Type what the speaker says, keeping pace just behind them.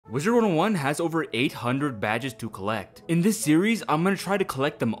Wizard101 has over 800 badges to collect. In this series, I'm gonna try to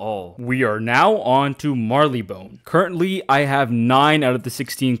collect them all. We are now on to Marleybone. Currently, I have 9 out of the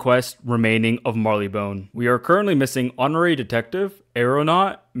 16 quests remaining of Marleybone. We are currently missing Honorary Detective,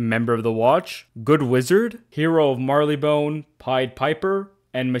 Aeronaut, Member of the Watch, Good Wizard, Hero of Marleybone, Pied Piper,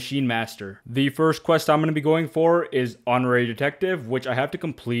 and Machine Master. The first quest I'm going to be going for is Honorary Detective, which I have to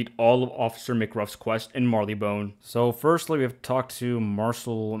complete all of Officer McRuff's quest in Marleybone. So firstly, we have to talk to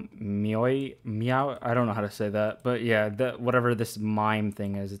Marcel Meow. I don't know how to say that, but yeah, whatever this mime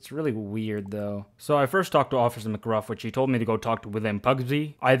thing is, it's really weird though. So I first talked to Officer McRuff, which he told me to go talk to William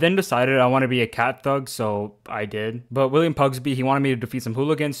Pugsby. I then decided I want to be a cat thug, so I did. But William Pugsby, he wanted me to defeat some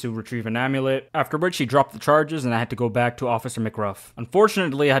hooligans to retrieve an amulet, after which he dropped the charges and I had to go back to Officer McRuff. Unfortunately,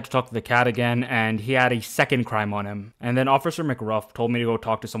 I had to talk to the cat again, and he had a second crime on him. And then Officer McRuff told me to go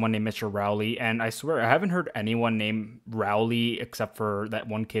talk to someone named Mr. Rowley, and I swear I haven't heard anyone named Rowley except for that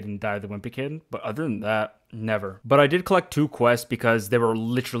one kid in Die of the Wimpy Kid. But other than that, never. But I did collect 2 quests because they were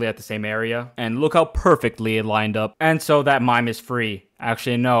literally at the same area, and look how perfectly it lined up. And so that mime is free.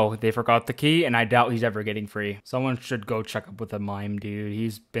 Actually, no, they forgot the key, and I doubt he's ever getting free. Someone should go check up with the mime, dude.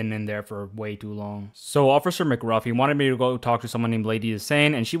 He's been in there for way too long. So Officer McRuff, he wanted me to go talk to someone named Lady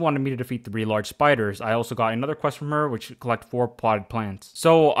Insane, and she wanted me to defeat 3 large spiders. I also got another quest from her, which collect 4 potted plants.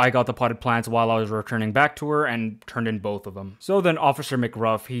 So I got the potted plants while I was returning back to her, and turned in both of them. So then Officer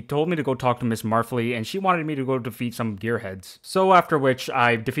McRuff, he told me to go talk to Miss Marfley, and she wanted me to go defeat some gearheads. So after which,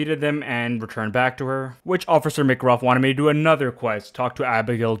 I defeated them and returned back to her, which Officer McRuff wanted me to do another quest, talk to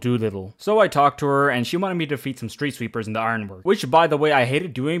Abigail Doolittle. So I talked to her, and she wanted me to defeat some street sweepers in the ironwork, which by the way I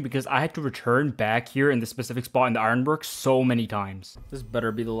hated doing because I had to return back here in the specific spot in the ironwork so many times. This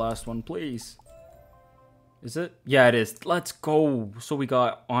better be the last one, please. Is it? Yeah, it is. Let's go. So we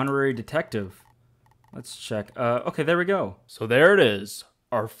got Honorary Detective. Let's check. Okay, there we go. So there it is.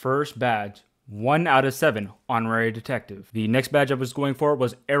 Our first badge. 1 out of 7, Honorary Detective. The next badge I was going for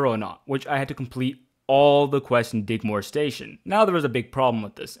was Aeronaut, which I had to complete all the quests in Digmore Station. Now there was a big problem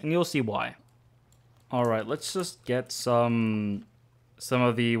with this, and you'll see why. Alright, let's just get some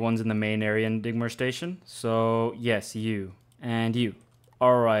of the ones in the main area in Digmore Station. So, yes, you. And you.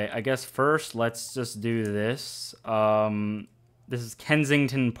 Alright, I guess first, let's just do this. This is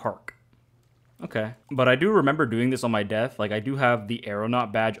Kensington Park. Okay. But I do remember doing this on my death. Like, I do have the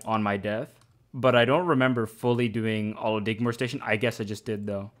Aeronaut badge on my death. But I don't remember fully doing all of Digmore Station. I guess I just did,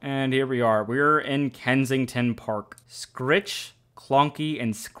 though. And here we are. We're in Kensington Park. Scritch, Clonky,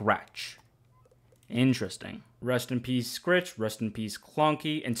 and Scratch. Interesting. Rest in peace, Scritch. Rest in peace,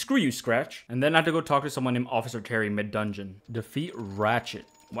 Clonky. And screw you, Scratch. And then I had to go talk to someone named Officer Terry mid-dungeon. Defeat Ratchet.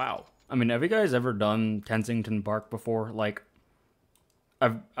 Wow. I mean, have you guys ever done Kensington Park before? Like,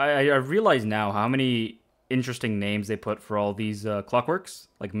 I realize now how many interesting names they put for all these clockworks.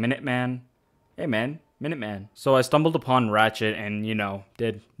 Like Minuteman. Hey man, Minuteman. So I stumbled upon Ratchet and, you know,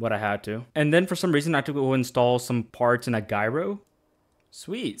 did what I had to. And then for some reason I had to go install some parts in a gyro.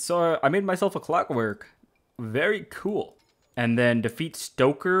 Sweet. So I made myself a clockwork. Very cool. And then defeat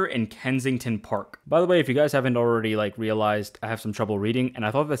Stoker in Kensington Park. By the way, if you guys haven't already realized, I have some trouble reading, and I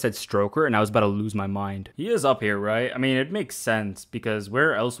thought that said Stroker, and I was about to lose my mind. He is up here, right? I mean, it makes sense, because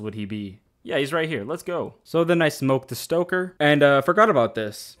where else would he be? Yeah, he's right here. Let's go. So then I smoked the Stoker, and forgot about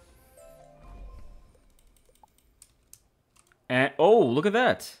this. And, oh, look at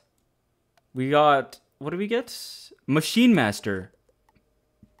that. We got, what do we get? Machine Master.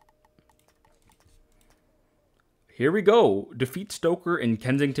 Here we go. Defeat Stoker in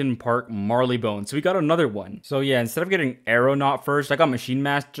Kensington Park, Marleybone. So we got another one. So yeah, instead of getting Aeronaut first, I got Machine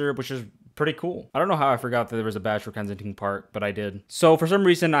Master, which is pretty cool. I don't know how I forgot that there was a badge for Kensington Park, but I did. So for some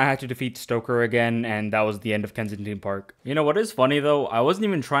reason, I had to defeat Stoker again, and that was the end of Kensington Park. You know what is funny though? I wasn't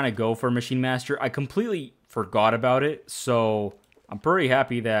even trying to go for Machine Master. I completely forgot about it, so I'm pretty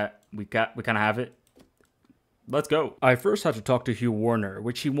happy that we kind of have it. Let's go. I first had to talk to Hugh Warner,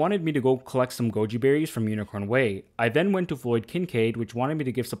 which he wanted me to go collect some goji berries from Unicorn Way. I then went to Floyd Kincaid, which wanted me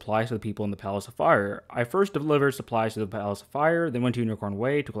to give supplies to the people in the Palace of Fire. I first delivered supplies to the Palace of Fire, then went to Unicorn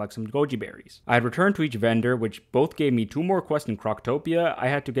Way to collect some goji berries. I had returned to each vendor, which both gave me 2 more quests in Croctopia. I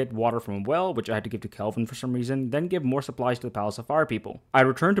had to get water from a well, which I had to give to Kelvin for some reason, then give more supplies to the Palace of Fire people. I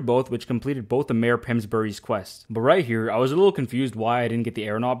returned to both, which completed both the Mayor Pimsbury's quests. But right here, I was a little confused why I didn't get the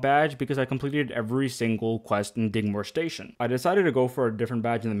Aeronaut badge, because I completed every single quest in Digmore Station. I decided to go for a different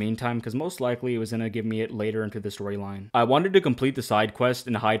badge in the meantime because most likely it was going to give me it later into the storyline. I wanted to complete the side quest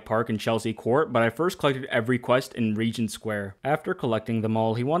in Hyde Park and Chelsea Court, but I first collected every quest in Regent Square. After collecting them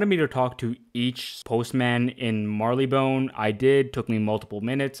all, he wanted me to talk to each postman in Marleybone. I did, took me multiple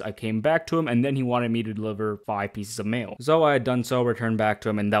minutes. I came back to him and then he wanted me to deliver 5 pieces of mail. So I had done so, returned back to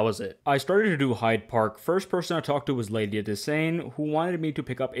him, and that was it. I started to do Hyde Park. First person I talked to was Lady Desane, who wanted me to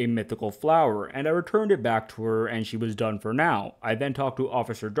pick up a mythical flower, and I returned it back to her and she was done for now. I then talked to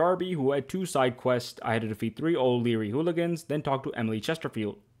Officer Darby, who had 2 side quests. I had to defeat 3 O'Leary hooligans, then talked to Emily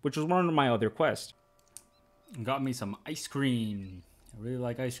Chesterfield, which was one of my other quests. Got me some ice cream. I really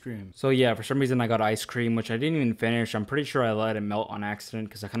like ice cream. So yeah, for some reason I got ice cream, which I didn't even finish. I'm pretty sure I let it melt on accident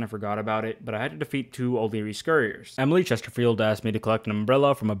because I kind of forgot about it, but I had to defeat 2 O'Leary scurriers. Emily Chesterfield asked me to collect an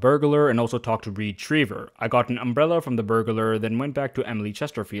umbrella from a burglar and also talk to Retriever. I got an umbrella from the burglar, then went back to Emily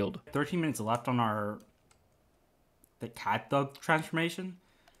Chesterfield. 13 minutes left on the cat dog transformation.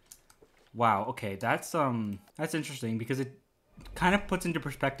 Wow, okay, that's interesting because it kind of puts into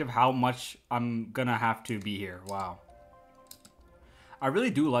perspective how much I'm gonna have to be here. Wow. I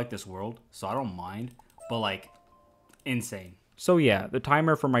really do like this world, so I don't mind, but like, insane. So yeah, the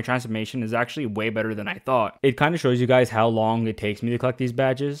timer for my transformation is actually way better than I thought. It kind of shows you guys how long it takes me to collect these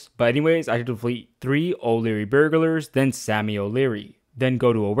badges. But anyways, I had to defeat 3 O'Leary burglars, then Sammy O'Leary. Then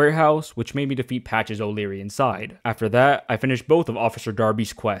go to a warehouse, which made me defeat Patches O'Leary inside. After that, I finished both of Officer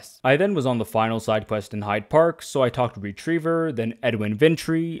Darby's quests. I then was on the final side quest in Hyde Park, so I talked to Retriever, then Edwin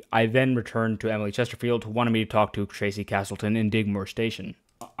Vintry. I then returned to Emily Chesterfield, who wanted me to talk to Tracy Castleton in Digmore Station.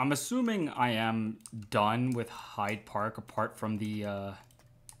 I'm assuming I am done with Hyde Park apart from the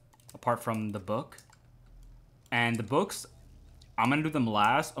book. And the books, I'm gonna do them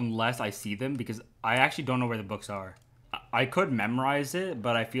last unless I see them because I actually don't know where the books are. I could memorize it,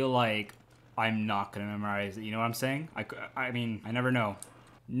 but I feel like I'm not going to memorize it. You know what I'm saying? I mean, I never know.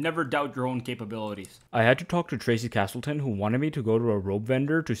 Never doubt your own capabilities. I had to talk to Tracy Castleton, who wanted me to go to a rope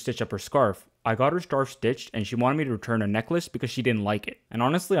vendor to stitch up her scarf. I got her scarf stitched, and she wanted me to return a necklace because she didn't like it. And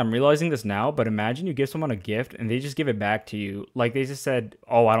honestly, I'm realizing this now, but imagine you give someone a gift and they just give it back to you. Like, they just said,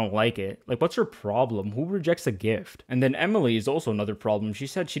 oh, I don't like it. Like, what's your problem? Who rejects a gift? And then Emily is also another problem. She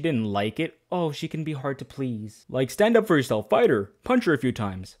said she didn't like it. Oh, she can be hard to please. Like, stand up for yourself. Fight her. Punch her a few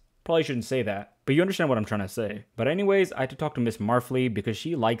times. Probably shouldn't say that, but you understand what I'm trying to say. But anyways, I had to talk to Miss Marfley because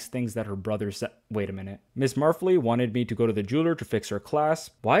she likes things that her brother said. Wait a minute. Miss Marfley wanted me to go to the jeweler to fix her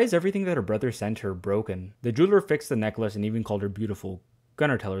clasp. Why is everything that her brother sent her broken? The jeweler fixed the necklace and even called her beautiful.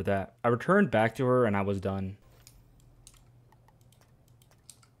 Gonna tell her that. I returned back to her and I was done.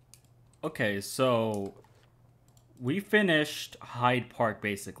 Okay, so we finished Hyde Park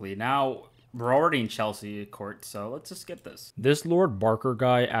basically. Now we're already in Chelsea Court, so let's just skip this. This Lord Barker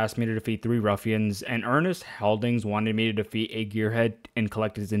guy asked me to defeat 3 ruffians, and Ernest Haldings wanted me to defeat a gearhead and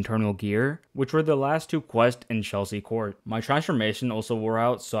collect his internal gear, which were the last 2 quests in Chelsea Court. My transformation also wore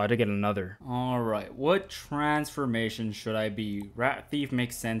out, so I had to get another. Alright, what transformation should I be? Rat Thief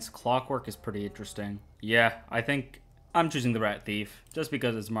makes sense. Clockwork is pretty interesting. Yeah, I think I'm choosing the Rat Thief, just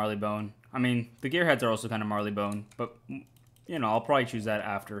because it's Marleybone. I mean, the gearheads are also kind of Marleybone, but you know, I'll probably choose that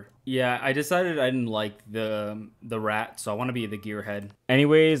after. Yeah, I decided I didn't like the rat, so I want to be the gearhead.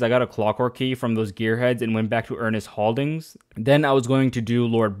 Anyways, I got a clockwork key from those gearheads and went back to Ernest Haldings. Then I was going to do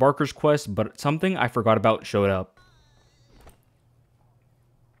Lord Barker's quest, but something I forgot about showed up.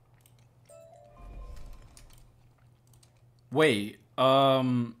 Wait, I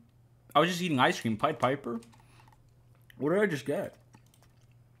was just eating ice cream. Pied Piper? What did I just get?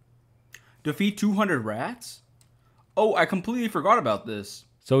 Defeat 200 rats? Oh, I completely forgot about this.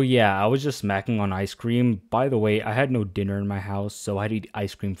 So yeah, I was just smacking on ice cream. By the way, I had no dinner in my house, so I had to eat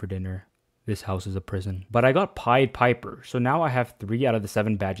ice cream for dinner. This house is a prison. But I got Pied Piper, so now I have 3 out of the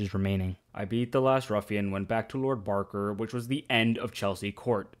 7 badges remaining. I beat the last ruffian, went back to Lord Barker, which was the end of Chelsea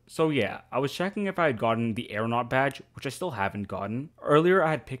Court. So yeah, I was checking if I had gotten the Aeronaut badge, which I still haven't gotten. Earlier,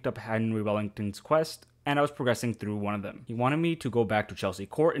 I had picked up Henry Wellington's quest, and I was progressing through one of them. He wanted me to go back to Chelsea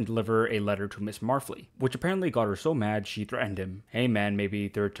Court and deliver a letter to Miss Marfley, which apparently got her so mad she threatened him. Hey man, maybe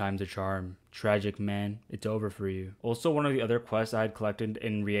 3rd time's a charm. Tragic man, it's over for you. Also, one of the other quests I had collected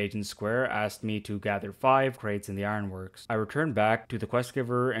in Regent Square asked me to gather 5 crates in the ironworks. I returned back to the quest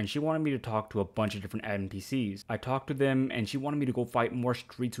giver and she wanted me to talk to a bunch of different NPCs. I talked to them and she wanted me to go fight more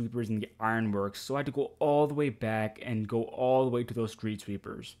street sweepers in the ironworks, so I had to go all the way back and go all the way to those street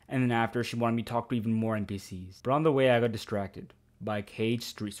sweepers. And then after, she wanted me to talk to even more NPCs. But on the way, I got distracted by a caged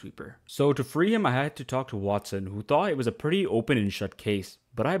street sweeper. So to free him, I had to talk to Watson, who thought it was a pretty open and shut case,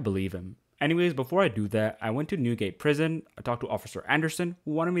 but I believe him. Anyways, before I do that, I went to Newgate Prison. I talked to Officer Anderson,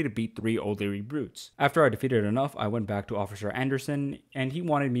 who wanted me to beat 3 O'Leary brutes. After I defeated enough, I went back to Officer Anderson, and he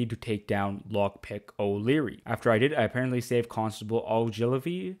wanted me to take down Lockpick O'Leary. After I did, I apparently saved Constable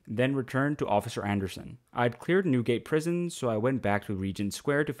Ogilvy, then returned to Officer Anderson. I'd cleared Newgate Prison, so I went back to Regent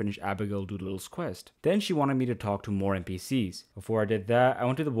Square to finish Abigail Doolittle's quest. Then she wanted me to talk to more NPCs. Before I did that, I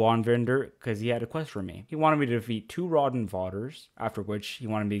went to the wand vendor because he had a quest for me. He wanted me to defeat 2 Rodden Vaughters, after which he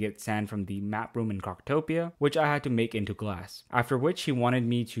wanted me to get sand from the map room in Croctopia, which I had to make into glass. After which he wanted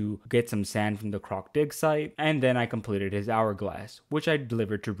me to get some sand from the Croc Dig site, and then I completed his hourglass, which I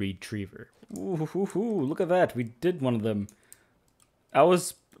delivered to Retriever. Ooh, look at that, we did one of them. That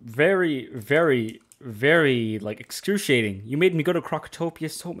was very like excruciating. You made me go to Croctopia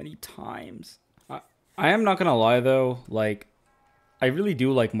so many times. I am not gonna lie though, like I really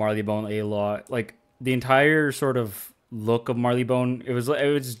do like Marleybone a lot. Like the entire sort of look of Marleybone, it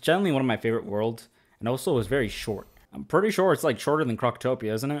was generally one of my favorite worlds, and also it was very short. I'm pretty sure it's like shorter than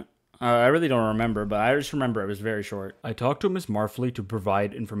Croctopia, isn't it? I really don't remember, but I just remember it was very short. I talked to Miss Marfley to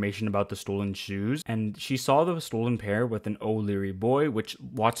provide information about the stolen shoes, and she saw the stolen pair with an O'Leary boy, which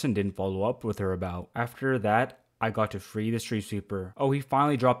Watson didn't follow up with her about. After that, I got to free the street sweeper. Oh, he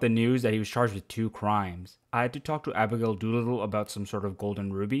finally dropped the news that he was charged with 2 crimes. I had to talk to Abigail Doolittle about some sort of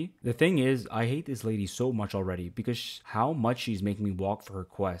golden ruby. The thing is, I hate this lady so much already because how much she's making me walk for her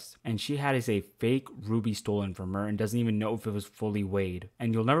quest. And she had a fake ruby stolen from her and doesn't even know if it was fully weighed.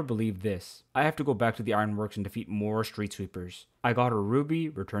 And you'll never believe this. I have to go back to the ironworks and defeat more street sweepers. I got her ruby,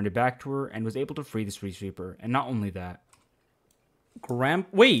 returned it back to her, and was able to free the street sweeper. And not only that.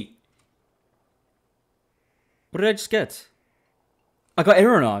 Wait! What did I just get? I got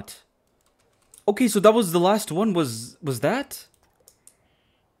Aeronaut. Okay, so that was the last one, was that?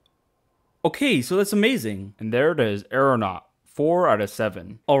 Okay, so that's amazing. And there it is, Aeronaut. 4 out of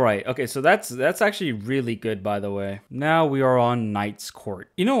 7. Alright, okay, so that's actually really good, by the way. Now we are on Knight's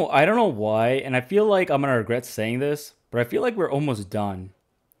Court. You know, I don't know why, and I feel like I'm gonna regret saying this, but I feel like we're almost done.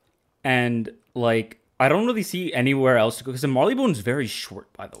 And, like, I don't really see anywhere else to go, because the Marleybone is very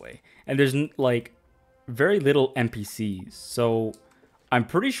short, by the way. And there's, like, very little NPCs, so I'm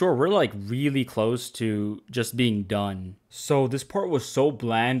pretty sure we're like really close to just being done. So this part was so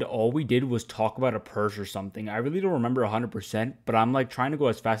bland, all we did was talk about a purse or something. I really don't remember 100%, but I'm like trying to go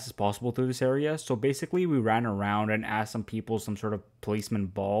as fast as possible through this area. So basically we ran around and asked some people some sort of policeman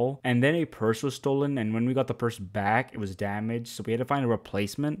ball, and then a purse was stolen, and when we got the purse back, it was damaged, so we had to find a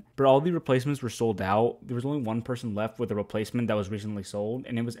replacement. But all the replacements were sold out. There was only one person left with a replacement that was recently sold,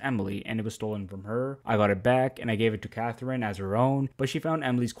 and it was Emily, and it was stolen from her. I got it back, and I gave it to Catherine as her own, but she found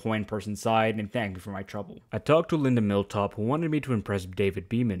Emily's coin purse inside and thanked me for my trouble. I talked to Linda Milltop, who wanted me to impress David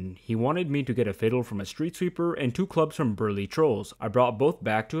Beeman. He wanted me to get a fiddle from a street sweeper and 2 clubs from Burly Trolls. I brought both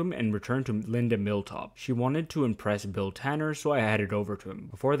back to him and returned to Linda Milltop. She wanted to impress Bill Tanner, so I handed over to him.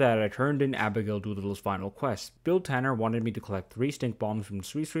 Before that, I turned in Abigail Doolittle's final quest. Bill Tanner wanted me to collect 3 stink bombs from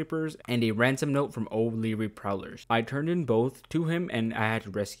street sweepers and a ransom note from O'Leary Prowlers. I turned in both to him, and I had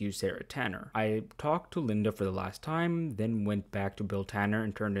to rescue Sarah Tanner. I talked to Linda for the last time, then went back to Bill Tanner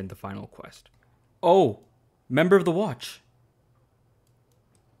and turned in the final quest. Oh, member of the watch.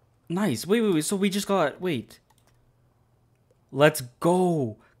 Nice. Wait. So we just got... Wait. Let's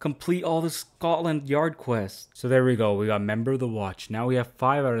go. Complete all the Scotland Yard quests. So there we go. We got Member of the Watch. Now we have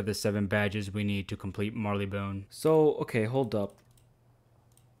 5 out of the 7 badges we need to complete Marleybone. So, okay, hold up.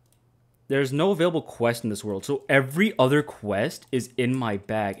 There's no available quest in this world, so every other quest is in my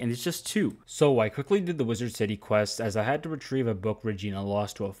bag, and it's just 2. So I quickly did the Wizard City quest, as I had to retrieve a book Regina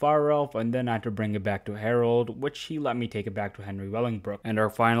lost to a fire elf, and then I had to bring it back to Harold, which he let me take it back to Henry Wellingbrook. And our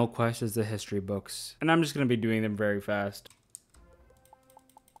final quest is the history books, and I'm just going to be doing them very fast.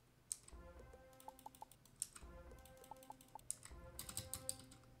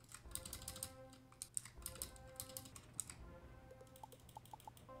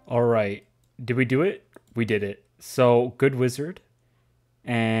 Alright, did we do it? We did it. So, good wizard.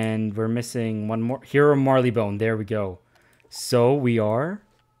 And we're missing one more. Hero Marleybone, there we go. So, we are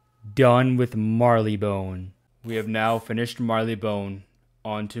done with Marleybone. We have now finished Marleybone.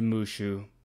 On to Mushu.